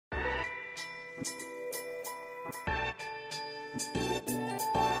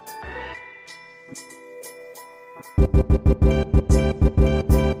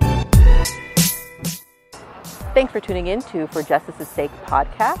Thanks for tuning in to For Justice's Sake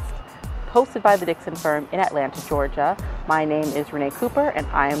podcast, hosted by the Dixon Firm in Atlanta, Georgia. My name is Renee Cooper, and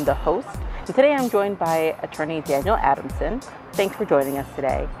I am the host. And today I'm joined by attorney Daniel Adamson. Thanks for joining us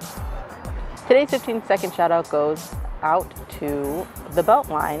today. Today's 15-second shout-out goes out to the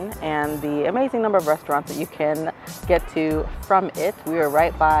Beltline and the amazing number of restaurants that you can get to from it. We are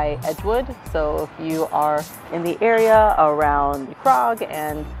right by Edgewood, so if you are in the area around Krog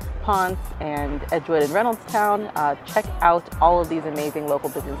and Ponce and Edgewood and Reynoldstown, check out all of these amazing local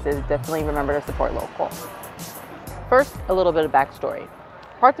businesses. Definitely remember to support local. First, a little bit of backstory.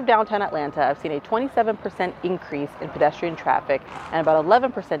 Parts of downtown Atlanta have seen a 27% increase in pedestrian traffic and about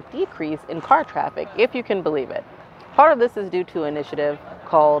 11% decrease in car traffic, if you can believe it. Part of this is due to an initiative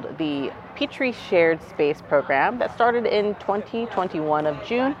called the Petrie Shared Space Program that started in 2021 of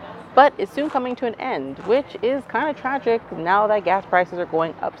June, but is soon coming to an end, which is kind of tragic now that gas prices are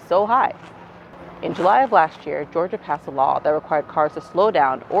going up so high. In July of last year, Georgia passed a law that required cars to slow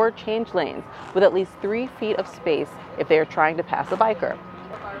down or change lanes with at least 3 feet of space if they are trying to pass a biker.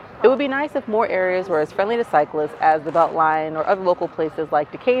 It would be nice if more areas were as friendly to cyclists as the Beltline or other local places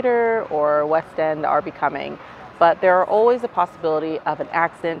like Decatur or West End are becoming, but there are always a possibility of an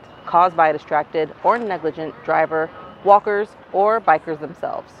accident caused by a distracted or negligent driver, walkers, or bikers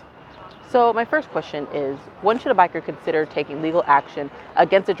themselves. So my first question is, when should a biker consider taking legal action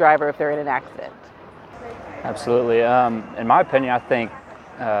against a driver if they're in an accident? Absolutely. In my opinion, I think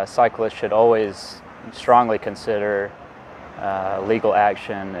cyclists should always strongly consider legal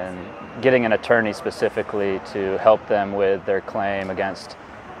action and getting an attorney specifically to help them with their claim against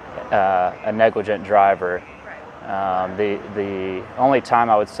a negligent driver. The only time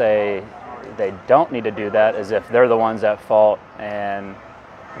I would say they don't need to do that is if they're the ones at fault and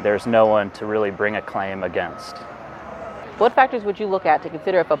there's no one to really bring a claim against. What factors would you look at to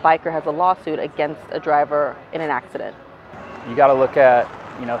consider if a biker has a lawsuit against a driver in an accident? You got to look at,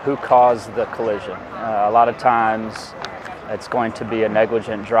 who caused the collision. A lot of times it's going to be a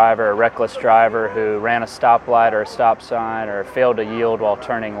negligent driver, a reckless driver who ran a stoplight or a stop sign or failed to yield while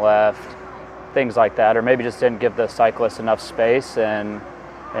turning left, things like that, or maybe just didn't give the cyclist enough space and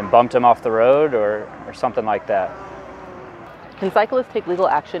bumped him off the road or something like that. Can cyclists take legal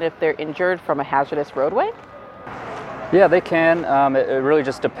action if they're injured from a hazardous roadway? Yeah, they can. It really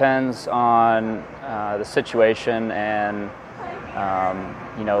just depends on the situation and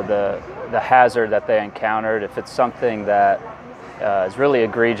the hazard that they encountered. If it's something that is really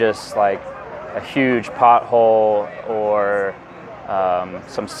egregious, like a huge pothole or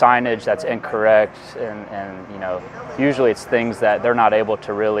some signage that's incorrect, and usually it's things that they're not able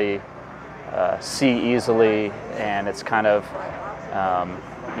to really see easily, and it's kind of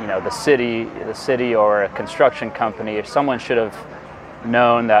the city or a construction company, if someone should have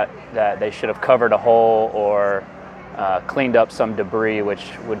known that they should have covered a hole or cleaned up some debris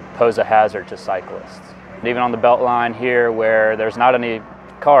which would pose a hazard to cyclists. And even on the Beltline here where there's not any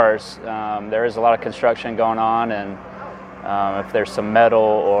cars, there is a lot of construction going on, and if there's some metal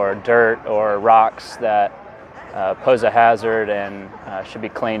or dirt or rocks that pose a hazard and should be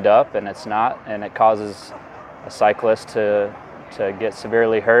cleaned up, and it's not, and it causes a cyclist to get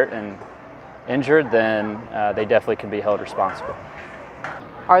severely hurt and injured, then they definitely can be held responsible.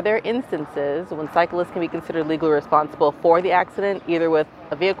 Are there instances when cyclists can be considered legally responsible for the accident, either with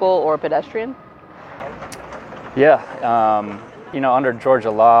a vehicle or a pedestrian? Yeah, under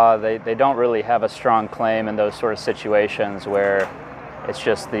Georgia law, they don't really have a strong claim in those sort of situations where it's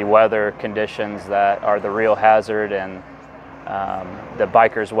just the weather conditions that are the real hazard, and the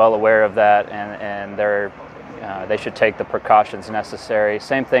biker's well aware of that, and they should take the precautions necessary.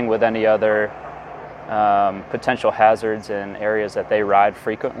 Same thing with any other potential hazards in areas that they ride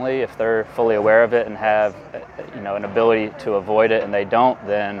frequently. If they're fully aware of it and have an ability to avoid it, and they don't,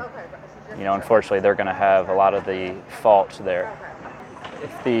 then unfortunately they're going to have a lot of the fault there.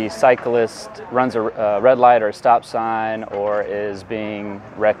 If the cyclist runs a red light or a stop sign, or is being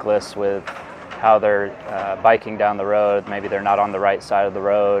reckless with how they're biking down the road, maybe they're not on the right side of the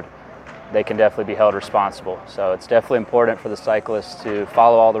road, they can definitely be held responsible. So it's definitely important for the cyclist to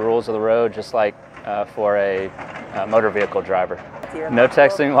follow all the rules of the road, just like for a motor vehicle driver. No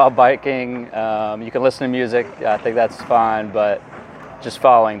texting while biking. You can listen to music. I think that's fine, but just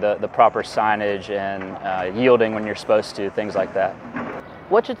following the proper signage and yielding when you're supposed to, things like that.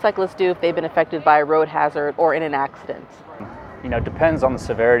 What should cyclists do if they've been affected by a road hazard or in an accident? Depends on the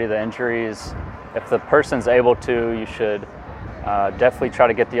severity of the injuries. If the person's able to, you should Definitely try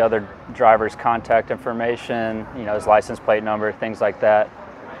to get the other driver's contact information, his license plate number, things like that.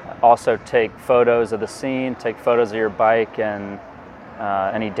 Also take photos of the scene, take photos of your bike and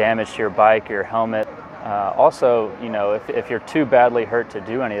any damage to your bike or your helmet. Also, if you're too badly hurt to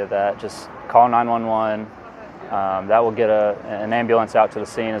do any of that, just call 911. That will get an ambulance out to the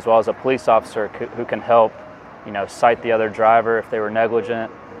scene, as well as a police officer who can help, cite the other driver if they were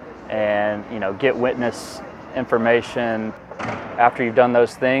negligent, and get witness information. After you've done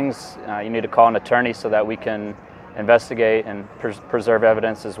those things, you need to call an attorney so that we can investigate and preserve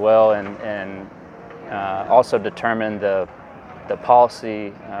evidence as well, and also determine the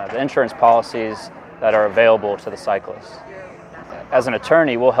policy, the insurance policies that are available to the cyclists. As an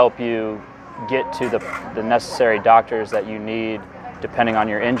attorney, we'll help you get to the necessary doctors that you need depending on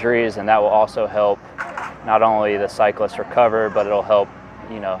your injuries, and that will also help not only the cyclist recover, but it'll help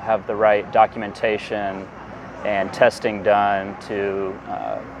have the right documentation and testing done to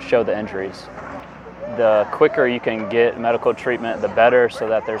show the injuries. The quicker you can get medical treatment, the better, so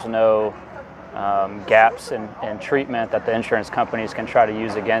that there's no gaps in treatment that the insurance companies can try to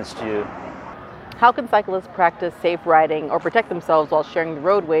use against you. How can cyclists practice safe riding or protect themselves while sharing the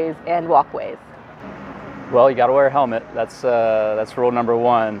roadways and walkways? Well, you got to wear a helmet. That's rule number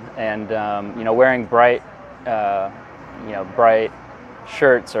one. And wearing bright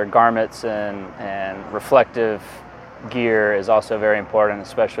shirts or garments and reflective gear is also very important,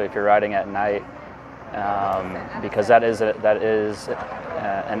 especially if you're riding at night, because that is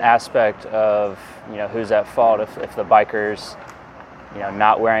an aspect of who's at fault. If the biker's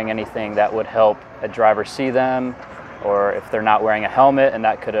not wearing anything that would help a driver see them, or if they're not wearing a helmet and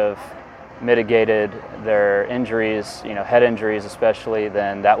that could have mitigated their injuries, head injuries especially,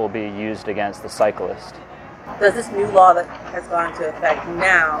 then that will be used against the cyclist. Does this new law that has gone into effect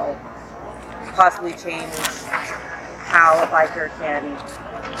now possibly change how a biker can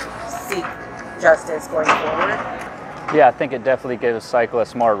seek justice going forward? Yeah, I think it definitely gives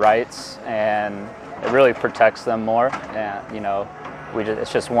cyclists more rights, and it really protects them more. And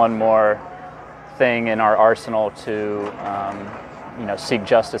it's just one more thing in our arsenal to seek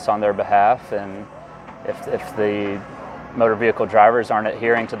justice on their behalf. And if the motor vehicle drivers aren't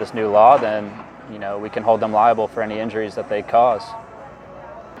adhering to this new law, then we can hold them liable for any injuries that they cause.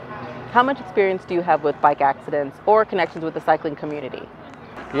 How much experience do you have with bike accidents or connections with the cycling community?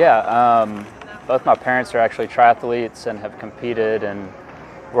 Yeah, both my parents are actually triathletes and have competed in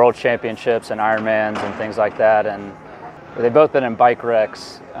world championships and Ironmans and things like that, and they've both been in bike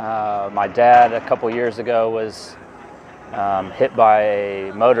wrecks. My dad, a couple years ago, was hit by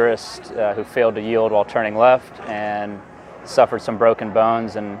a motorist who failed to yield while turning left and suffered some broken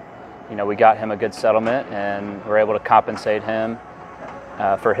bones, and we got him a good settlement and were able to compensate him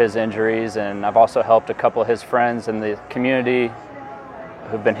for his injuries. And I've also helped a couple of his friends in the community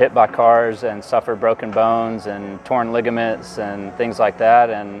who've been hit by cars and suffered broken bones and torn ligaments and things like that.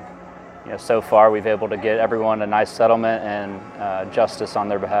 And so far we've been able to get everyone a nice settlement and justice on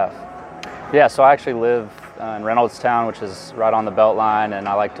their behalf. Yeah, so I actually live in Reynoldstown, which is right on the Beltline, and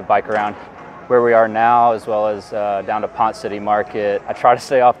I like to bike around where we are now, as well as down to Ponce City Market. I try to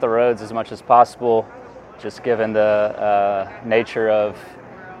stay off the roads as much as possible, just given the nature of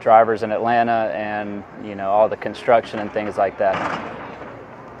drivers in Atlanta and all the construction and things like that.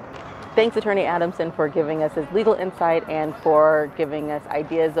 Thanks, Attorney Adamson, for giving us his legal insight and for giving us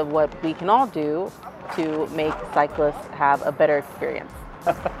ideas of what we can all do to make cyclists have a better experience.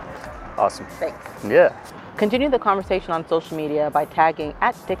 Awesome. Thanks. Yeah. Continue the conversation on social media by tagging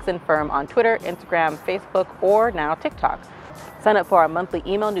 @DixonFirm on Twitter, Instagram, Facebook, or now TikTok. Sign up for our monthly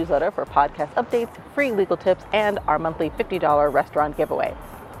email newsletter for podcast updates, free legal tips, and our monthly $50 restaurant giveaway.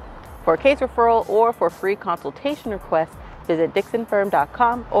 For a case referral or for free consultation requests, visit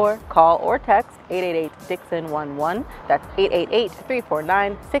DixonFirm.com or call or text 888-DIXON11. That's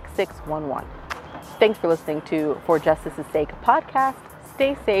 888-349-6611. Thanks for listening to For Justice's Sake podcast.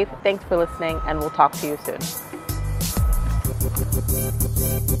 Stay safe. Thanks for listening, and we'll talk to you soon.